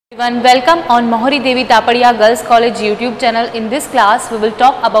Everyone, welcome on Mohari Devi Taparia Girls College YouTube channel. In this class, we will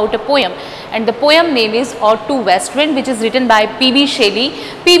talk about a poem, and the poem name is Ode to West Wind, which is written by P.B. Shelley.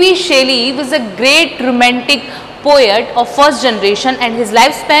 P.B. Shelley was a great romantic poet of first generation, and his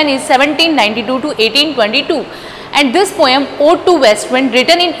lifespan is 1792 to 1822. And this poem, Ode to West Wind,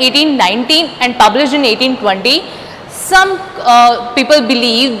 written in 1819 and published in 1820. Some people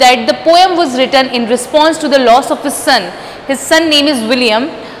believe that the poem was written in response to the loss of his son. His son name is William,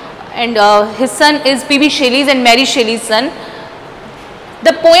 and his son is P.B. Shelley's and Mary Shelley's son.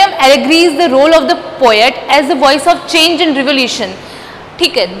 The poem allegories the role of the poet as the voice of change and revolution.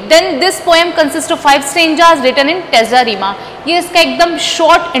 ठीक है. Then this poem consists of 5 stanzas written in terza rima. ये इसका एकदम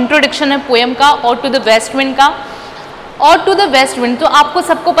short introduction है poem का, Ode to the West Wind का. Ode to the West Wind, तो आपको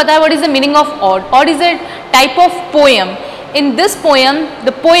सबको पता है what is the meaning of ode. Ode is a type of poem. In this poem,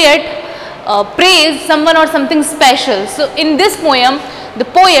 the poet praise someone or something special. So in this poem, the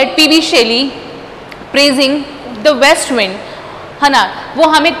poet P.B. Shelley praising the west wind, है ना, वो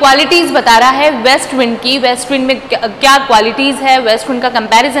हमें qualities बता रहा है west wind की. West wind में क्या क्वालिटीज़ है, वेस्ट विंड का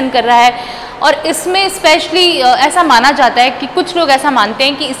कंपैरिजन कर रहा है. और इसमें स्पेशली ऐसा माना जाता है कि कुछ लोग ऐसा मानते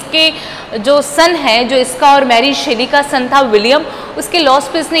हैं कि इसके जो सन है, जो इसका और मैरी शेली का सन था विलियम, उसके लॉस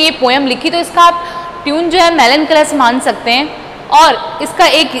पे इसने ये पोएम लिखी. तो इसका आप ट्यून जो है मेलनकलस मान सकते हैं. और इसका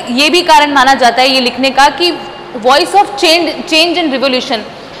एक ये भी कारण माना जाता है ये लिखने का कि voice of change and revolution.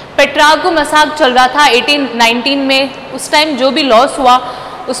 पेट्रागो मसाक चल रहा था 1819 में. उस टाइम जो भी लॉस हुआ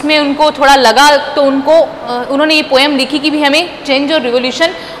उसमें उनको थोड़ा लगा, तो उन्होंने ये पोएम लिखी कि भी हमें चेंज और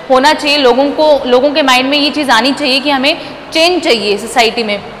रिवोल्यूशन होना चाहिए. लोगों के माइंड में ये चीज़ आनी चाहिए कि हमें चेंज चाहिए सोसाइटी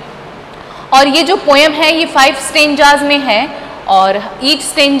में. और ये जो पोएम है ये 5 स्टेंजाज में है, और ईच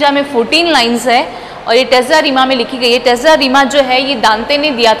स्टेंजा में 14 लाइन्स है, और ये टेज़ा रीमा में लिखी गई है. टेज़ा रीमा जो है ये दांते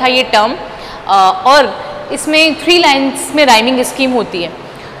ने दिया था ये टर्म, और इसमें 3 लाइन्स में राइमिंग स्कीम होती है.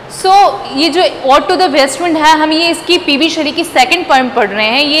 सो ये जो odd to the west wind है, हम ये इसकी पी.बी. शेली की सेकंड पोएम पढ़ रहे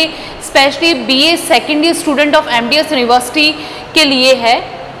हैं. ये specially BA second year student of MDS university के लिए है.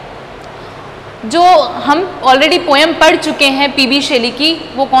 जो हम ऑलरेडी पोएम पढ़ चुके हैं पी.बी. शेली की,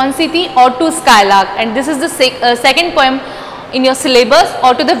 वो कौन सी थी, odd to skylark, and this is the second poem in your syllabus,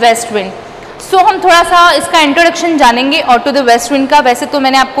 odd to the west wind. सो हम थोड़ा सा इसका इंट्रोडक्शन जानेंगे odd to the west wind का. वैसे तो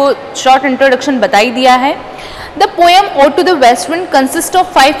मैंने आपको शॉर्ट इंट्रोडक्शन बता ही दिया है. The poem odd to the west wind consist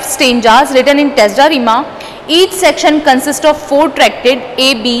of 5 stanzas written in टेज़ा Reema. Each section consist of 4 ट्रैक्टेड A,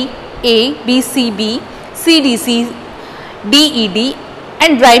 B, C, B, C, D, C, D, E, D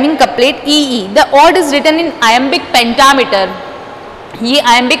and rhyming couplet E, E. The ode is written in iambic pentameter. ये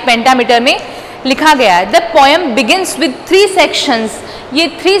iambic pentameter में लिखा गया है. The poem begins with 3 sections. ये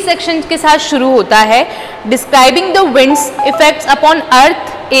 3 sections के साथ शुरू होता है. Describing the winds effects upon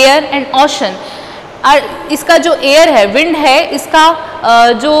earth, air and ocean. इसका जो एयर है, विंड है, इसका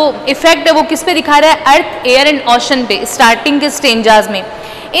जो इफेक्ट है वो किस पे दिखा रहा है, अर्थ, एयर एंड ओशन पे, स्टार्टिंग के स्टेंजाज में.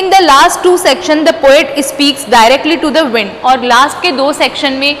 In the last 2 section the poet speaks directly to the wind. और लास्ट के 2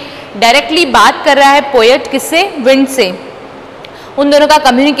 सेक्शन में डायरेक्टली बात कर रहा है पोएट, किससे, विंड से. उन दोनों का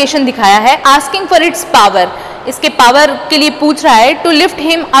कम्युनिकेशन दिखाया है. आस्किंग फॉर इट्स पावर, इसके पावर के लिए पूछ रहा है. To lift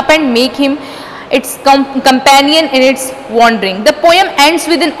him up and make him its companion in its wandering. The poem ends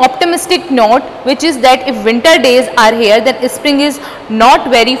with an optimistic note, which is that if winter days are here, then spring is not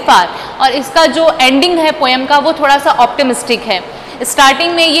very far. और इसका जो ending है poem का वो थोड़ा सा optimistic है.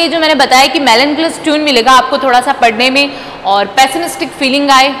 Starting में ये जो मैंने बताया कि मेलनकलस ट्यून मिलेगा आपको थोड़ा सा पढ़ने में, और पैसिमिस्टिक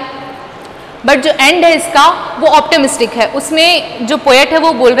फीलिंग आए, बट जो एंड है इसका वो ऑप्टिमिस्टिक है. उसमें जो पोएट है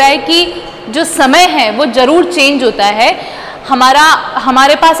वो बोल रहा है कि जो समय है वो ज़रूर चेंज होता है.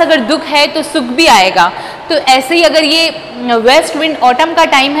 हमारे पास अगर दुख है तो सुख भी आएगा. तो ऐसे ही अगर ये वेस्ट विंड ऑटम का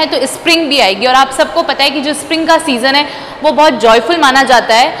टाइम है तो स्प्रिंग भी आएगी. और आप सबको पता है कि जो स्प्रिंग का सीज़न है वो बहुत जॉयफुल माना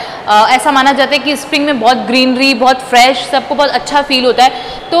जाता है. ऐसा माना जाता है कि स्प्रिंग में बहुत ग्रीनरी, बहुत फ्रेश, सबको बहुत अच्छा फील होता है.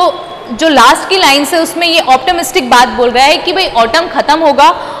 तो जो लास्ट की लाइन्स है उसमें ये ऑप्टिमिस्टिक बात बोल रहा है कि भाई ऑटम ख़त्म होगा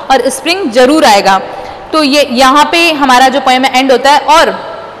और स्प्रिंग ज़रूर आएगा. तो ये यहाँ पे हमारा जो पोएम एंड होता है. और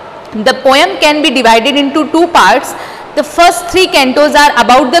the poem can be divided into 2 parts. The first 3 cantos are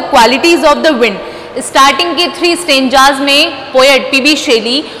about the qualities of the wind. Starting के 3 स्टेंजाज में poet PB.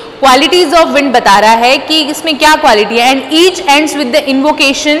 Shelley qualities of wind बता रहा है कि इसमें क्या क्वालिटी है. And each ends with the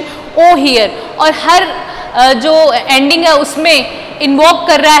invocation O here. और हर जो एंडिंग है उसमें इन्वोक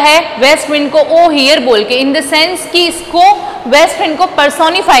कर रहा है वेस्ट विंड को ओ हियर बोल के, इन द सेंस कि इसको वेस्ट विंड को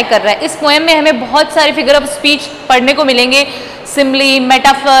पर्सोनिफाई कर रहा है. इस पोएम में हमें बहुत सारे फिगर ऑफ स्पीच पढ़ने को मिलेंगे. Simply,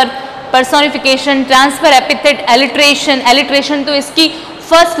 metaphor, personification, transfer, epithet, alliteration. Alliteration तो इसकी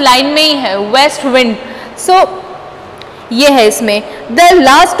फर्स्ट लाइन में ही है, वेस्ट विंड. सो ये है इसमें. The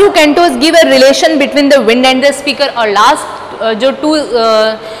last 2 cantos give a relation between the wind and the speaker. और लास्ट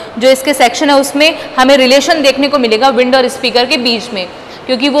जो इसके सेक्शन है उसमें हमें रिलेशन देखने को मिलेगा विंड और स्पीकर के बीच में,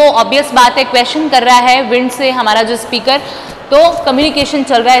 क्योंकि वो ऑब्वियस बात है, क्वेश्चन कर रहा है विंड से हमारा जो स्पीकर, तो कम्युनिकेशन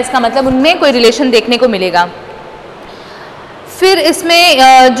चल रहा है, इसका मतलब उनमें कोई रिलेशन देखने को मिलेगा। फिर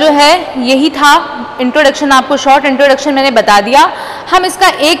इसमें जो है यही था इंट्रोडक्शन, आपको शॉर्ट इंट्रोडक्शन मैंने बता दिया। हम इसका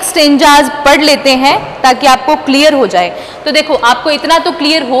एक स्टेंजाज पढ़ लेते हैं ताकि आपको क्लियर हो जाए। तो देखो, आपको इतना तो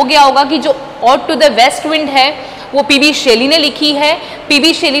क्लियर हो गया होगा कि जो odd to the west wind है वो पीबी शेली ने लिखी है।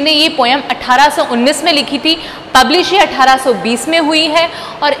 पीबी शेली ने ये पोएम 1819 में लिखी थी, पब्लिश ये 1820 में हुई है,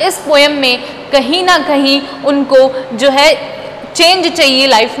 और इस पोएम में कहीं ना कहीं उनको जो है चेंज चाहिए,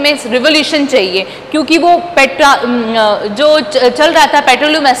 लाइफ में रिवोल्यूशन चाहिए, क्योंकि वो जो चल रहा था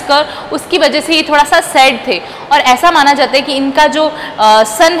पेट्रोलियम मैस्कर, उसकी वजह से ये थोड़ा सा सैड थे, और ऐसा माना जाता है कि इनका जो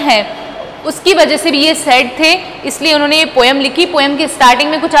सन है उसकी वजह से भी ये सैड थे, इसलिए उन्होंने ये पोएम लिखी। पोएम की स्टार्टिंग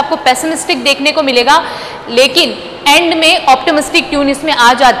में कुछ आपको पेसिमिस्टिक देखने को मिलेगा, लेकिन एंड में ऑप्टिमिस्टिक ट्यून इसमें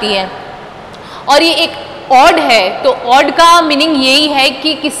आ जाती है। और ये एक ऑड है, तो ऑड का मीनिंग यही है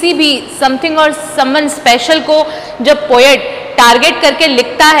कि किसी भी समथिंग और समवन स्पेशल को जब पोएट टारगेट करके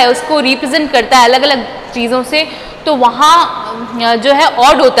लिखता है, उसको रिप्रेजेंट करता है अलग अलग चीज़ों से, तो वहाँ जो है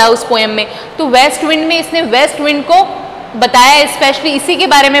ऑड होता है उस पोएम में। तो वेस्ट विंड में इसने वेस्ट विंड को बताया, स्पेशली इसी के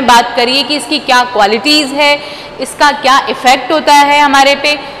बारे में बात करिए कि इसकी क्या क्वालिटीज़ है, इसका क्या इफ़ेक्ट होता है हमारे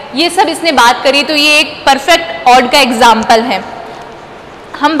पे, ये सब इसने बात करी। तो ये एक परफेक्ट ऑड का एग्जाम्पल है।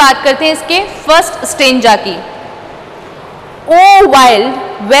 हम बात करते हैं इसके फर्स्ट स्टेंजा की। ओ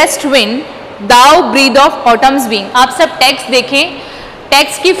Wild west wind thou breathe of autumns being. आप सब टेक्स्ट देखें,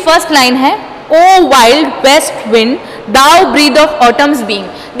 टेक्स्ट की फर्स्ट लाइन है ओ Wild west wind thou breathe of autumns being.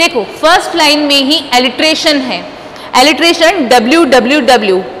 देखो, फर्स्ट लाइन में ही एलिट्रेशन है, alliteration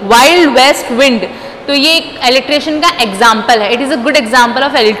WWW, Wild west wind, तो ये एक एलिट्रेशन का एग्जाम्पल है। It is a good example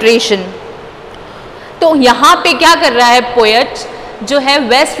of alliteration. तो यहाँ पे क्या कर रहा है पोएट, जो है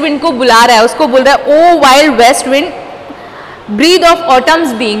वेस्ट विंड को बुला रहा है, उसको बोल रहा है ओ Wild west wind breathe of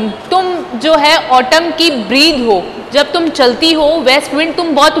autumns being. तुम जो है ऑटम की ब्रीद हो, जब तुम चलती हो वेस्ट विंड,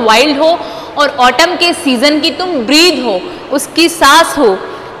 तुम बहुत वाइल्ड हो, और ऑटम के सीजन की तुम ब्रीद हो, उसकी सांस हो।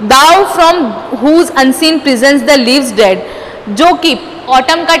 दाउ from whose unseen presence the leaves dead, जो कि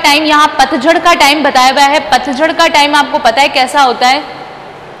ऑटम का टाइम, यहाँ पतझड़ का टाइम बताया हुआ है। पतझड़ का टाइम आपको पता है कैसा होता है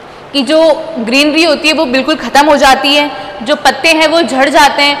कि जो ग्रीनरी होती है वो बिल्कुल ख़त्म हो जाती है, जो पत्ते हैं वो झड़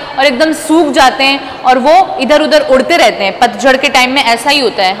जाते हैं और एकदम सूख जाते हैं, और वो इधर उधर उड़ते रहते हैं। पतझड़ के टाइम में ऐसा ही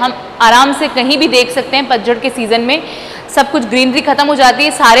होता है, हम आराम से कहीं भी देख सकते हैं पतझड़ के सीज़न में सब कुछ ग्रीनरी खत्म हो जाती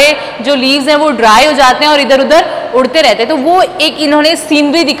है, सारे जो लीव्स हैं वो ड्राई हो जाते हैं और इधर उधर उड़ते रहते हैं। तो वो एक इन्होंने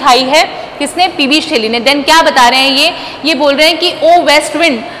सीनरी दिखाई है, किसने, पीबी शेली ने। देन क्या बता रहे हैं ये बोल रहे हैं कि ओ वेस्ट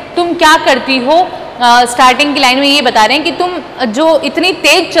विंड तुम क्या करती हो। स्टार्टिंग की लाइन में ये बता रहे हैं कि तुम जो इतनी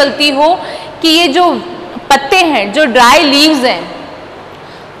तेज चलती हो कि ये जो पत्ते हैं, जो ड्राई लीव्स हैं,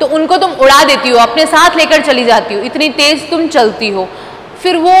 तो उनको तुम उड़ा देती हो, अपने साथ लेकर चली जाती हो, इतनी तेज तुम चलती हो।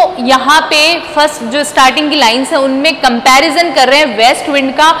 फिर वो यहाँ पे फर्स्ट जो स्टार्टिंग की लाइन्स है उनमें कंपैरिजन कर रहे हैं वेस्ट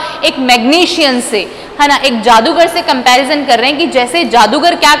विंड का एक मैग्नीशियन से, है ना, एक जादूगर से कंपैरिजन कर रहे हैं कि जैसे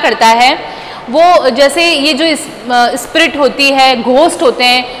जादूगर क्या करता है, वो जैसे ये जो स्पिरिट होती है, घोस्ट होते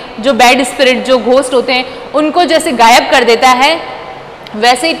हैं, जो बैड स्पिरिट, जो घोस्ट होते हैं, उनको जैसे गायब कर देता है,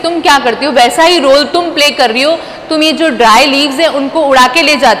 वैसे ही तुम क्या करती हो, वैसा ही रोल तुम प्ले कर रही हो। तुम ये जो ड्राई लीव्स है उनको उड़ा के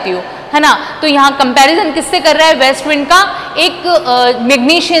ले जाती हो, है ना। तो यहाँ कंपैरिजन किससे कर रहा है, वेस्ट विंड का एक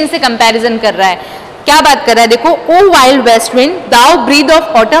मैग्नीशियन से कंपैरिजन कर रहा है। क्या बात कर रहा है, देखो, ओ Wild west wind thou breathe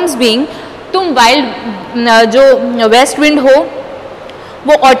of autumns being, तुम वाइल्ड जो वेस्ट विंड हो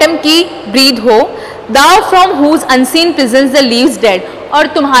वो ऑटम की ब्रीद हो। दाउ from whose unseen presence the leaves dead, और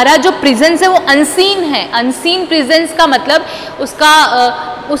तुम्हारा जो प्रेजेंस है वो अनसीन है। अनसीन प्रेजेंस का मतलब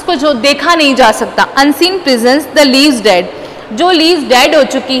उसको जो देखा नहीं जा सकता। Unseen presence the leaves dead, जो लीव्स डेड हो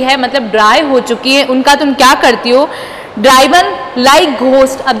चुकी है, मतलब ड्राई हो चुकी है, उनका तुम क्या करती हो, ड्राइवन लाइक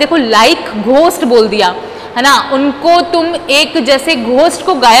घोस्ट। अब देखो, लाइक घोस्ट बोल दिया, है ना, उनको तुम एक जैसे घोस्ट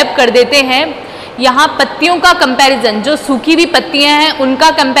को गायब कर देते हैं। यहाँ पत्तियों का कंपैरिजन, जो सूखी हुई पत्तियां हैं उनका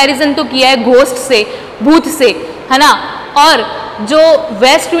कंपैरिजन तो किया है घोस्ट से, भूत से, है ना, और जो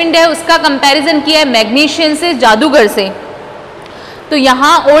वेस्ट विंड है उसका कंपैरिजन किया है मैग्नीशियन से, जादूगर से। तो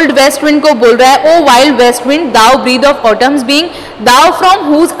यहाँ ओल्ड वेस्ट विंड को बोल रहा है ओ Wild west wind thou breathe of autumns being, thou from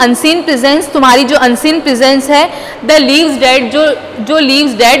whose unseen presence, तुम्हारी जो अनसीन प्रेजेंस है, द लीव्स डेड, जो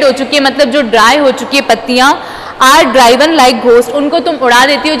लीव्स डेड हो चुकी है, मतलब जो ड्राई हो चुकी है पत्तियाँ, आर ड्राइवन लाइक घोस्ट, उनको तुम उड़ा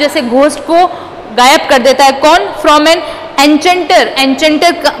देती हो जैसे घोस्ट को गायब कर देता है। कौन, फ्रॉम एन एंचेंटर,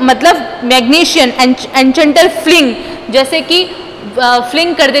 एंचेंटर का मतलब मैग्नीशियन, एंचेंटर फ्लिंग, जैसे कि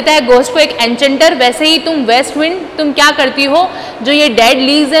फ्लिंग कर देता है घोस्ट को एक एंचेंटर, वैसे ही तुम वेस्ट विंड तुम क्या करती हो, जो ये डेड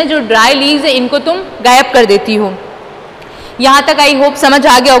लीव्स हैं, जो ड्राई लीव्स हैं, इनको तुम गायब कर देती हो। यहाँ तक आई होप समझ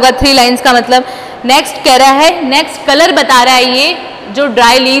आ गया होगा 3 लाइन्स का मतलब। नेक्स्ट कह रहा है, नेक्स्ट कलर बता रहा है ये जो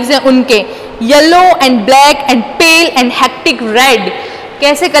ड्राई लीव्स हैं उनके, yellow and black and pale and hectic red.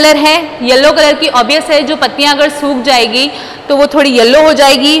 कैसे कलर है? येलो कलर की ऑब्वियस है, जो पत्तियां अगर सूख जाएगी तो वो थोड़ी येलो हो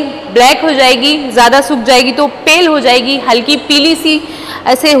जाएगी, ब्लैक हो जाएगी, ज़्यादा सूख जाएगी तो पेल हो जाएगी, हल्की पीली सी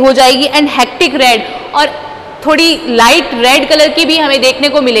ऐसे हो जाएगी, एंड हेक्टिक रेड, और थोड़ी लाइट रेड कलर की भी हमें देखने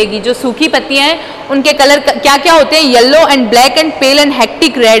को मिलेगी। जो सूखी पत्तियां हैं उनके कलर क्या क्या होते हैं? Yellow and black and pale and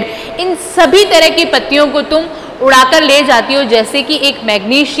hectic red. इन सभी तरह की पत्तियों को तुम उड़ाकर ले जाती हो, जैसे कि एक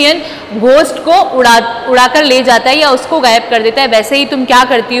मैग्नीशियन घोस्ट को उड़ाकर ले जाता है या उसको गायब कर देता है, वैसे ही तुम क्या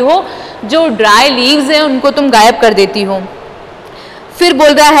करती हो, जो ड्राई लीव्स हैं उनको तुम गायब कर देती हो। फिर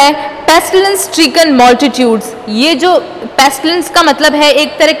बोल रहा है पेस्टिलेंस स्ट्रीकन मल्टीट्यूड्स। ये जो पेस्टिलेंस का मतलब है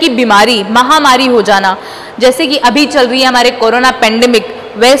एक तरह की बीमारी, महामारी हो जाना, जैसे कि अभी चल रही है हमारे कोरोना पेंडेमिक,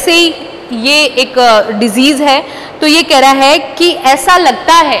 वैसे ही ये एक डिजीज़ है। तो ये कह रहा है कि ऐसा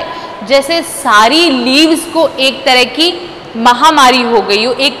लगता है जैसे सारी लीव्स को एक तरह की महामारी हो गई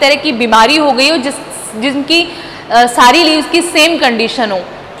हो, एक तरह की बीमारी हो गई हो, जिनकी सारी लीव्स की सेम कंडीशन हो।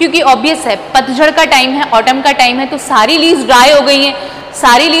 क्योंकि ऑब्वियस है पतझड़ का टाइम है, ऑटम का टाइम है, तो सारी लीव्स ड्राई हो गई हैं।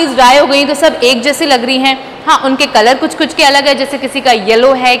 सारी लीव्स ड्राई हो गई तो सब एक जैसी लग रही हैं। हाँ, उनके कलर कुछ कुछ के अलग है, जैसे किसी का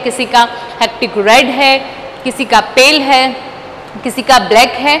येलो है, किसी का हेक्टिक रेड है, किसी का पेल है, किसी का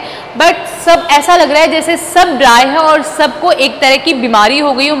ब्लैक है, बट सब ऐसा लग रहा है जैसे सब ड्राई है और सबको एक तरह की बीमारी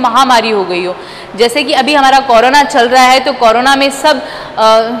हो गई हो, महामारी हो गई हो। जैसे कि अभी हमारा कोरोना चल रहा है, तो कोरोना में सब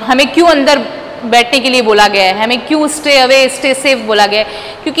हमें क्यों अंदर बैठने के लिए बोला गया है, हमें क्यों स्टे अवे स्टे सेफ बोला गया है,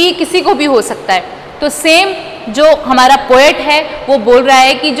 क्योंकि ये किसी को भी हो सकता है। तो सेम जो हमारा पोएट है वो बोल रहा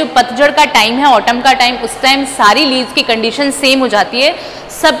है कि जो पतझड़ का टाइम है, ऑटम का टाइम, उस टाइम सारी लीव्स की कंडीशन सेम हो जाती है,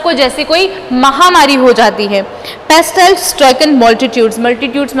 सबको जैसे कोई महामारी हो जाती है। पेस्टाइल स्ट्राइकन मल्टीट्यूड्स,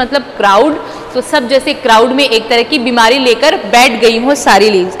 मल्टीट्यूड्स मतलब क्राउड, तो सब जैसे क्राउड में एक तरह की बीमारी लेकर बैठ गई हो सारी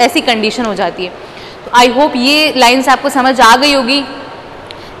लीव्स, ऐसी कंडीशन हो जाती है। तो आई होप ये लाइन्स आपको समझ आ गई होगी।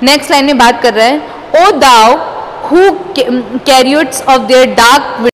 नेक्स्ट लाइन में बात कर रहा है, ओ thou who कैरियट्स of their dark